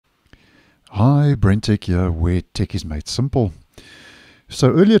Hi, BrenTech here, where tech is made simple.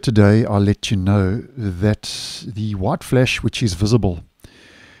 So earlier today, I let you know that the white flash which is visible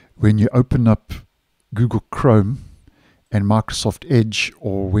when you open up Google Chrome and Microsoft Edge,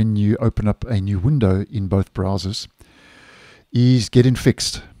 or when you open up a new window in both browsers, is getting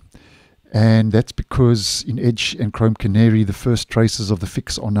fixed. And that's because in Edge and Chrome Canary, the first traces of the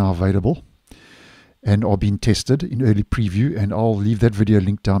fix are now available and are being tested in early preview, and I'll leave that video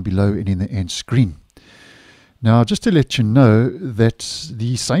link down below and in the end screen. Now, just to let you know that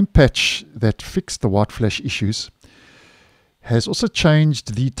the same patch that fixed the white flash issues has also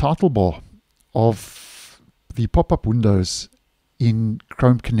changed the title bar of the pop-up windows in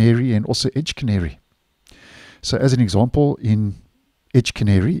Chrome Canary and also Edge Canary. So as an example, in Edge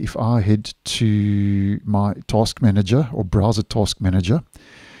Canary, if I head to my task manager or browser task manager,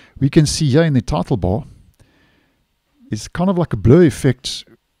 we can see here in the title bar, it's kind of like a blur effect,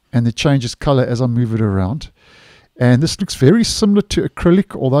 and it changes color as I move it around. And this looks very similar to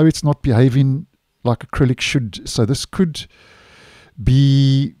acrylic, although it's not behaving like acrylic should. So this could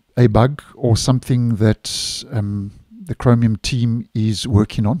be a bug or something that the Chromium team is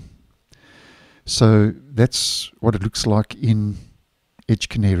working on. So that's what it looks like in Edge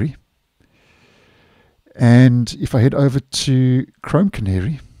Canary. And if I head over to Chrome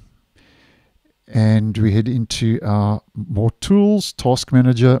Canary, and we head into our more tools, task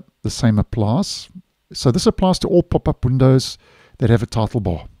manager, the same applies. So this applies to all pop-up windows that have a title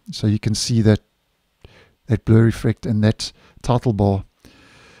bar. So you can see that blur effect, and that title bar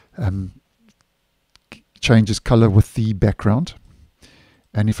changes color with the background.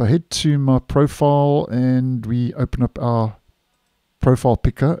 And if I head to my profile and we open up our profile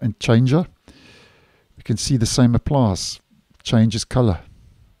picker and changer, we can see the same applies, changes color.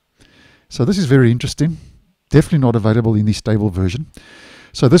 So this is very interesting, definitely not available in the stable version.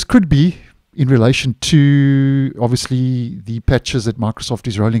 So this could be in relation to, obviously, the patches that Microsoft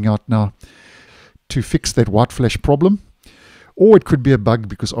is rolling out now to fix that white flash problem. Or it could be a bug,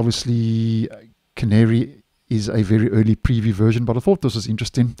 because obviously Canary is a very early preview version, but I thought this was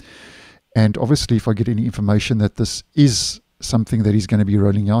interesting. And obviously, if I get any information that this is something that is going to be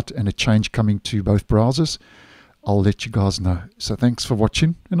rolling out and a change coming to both browsers, I'll let you guys know. So thanks for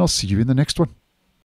watching, and I'll see you in the next one.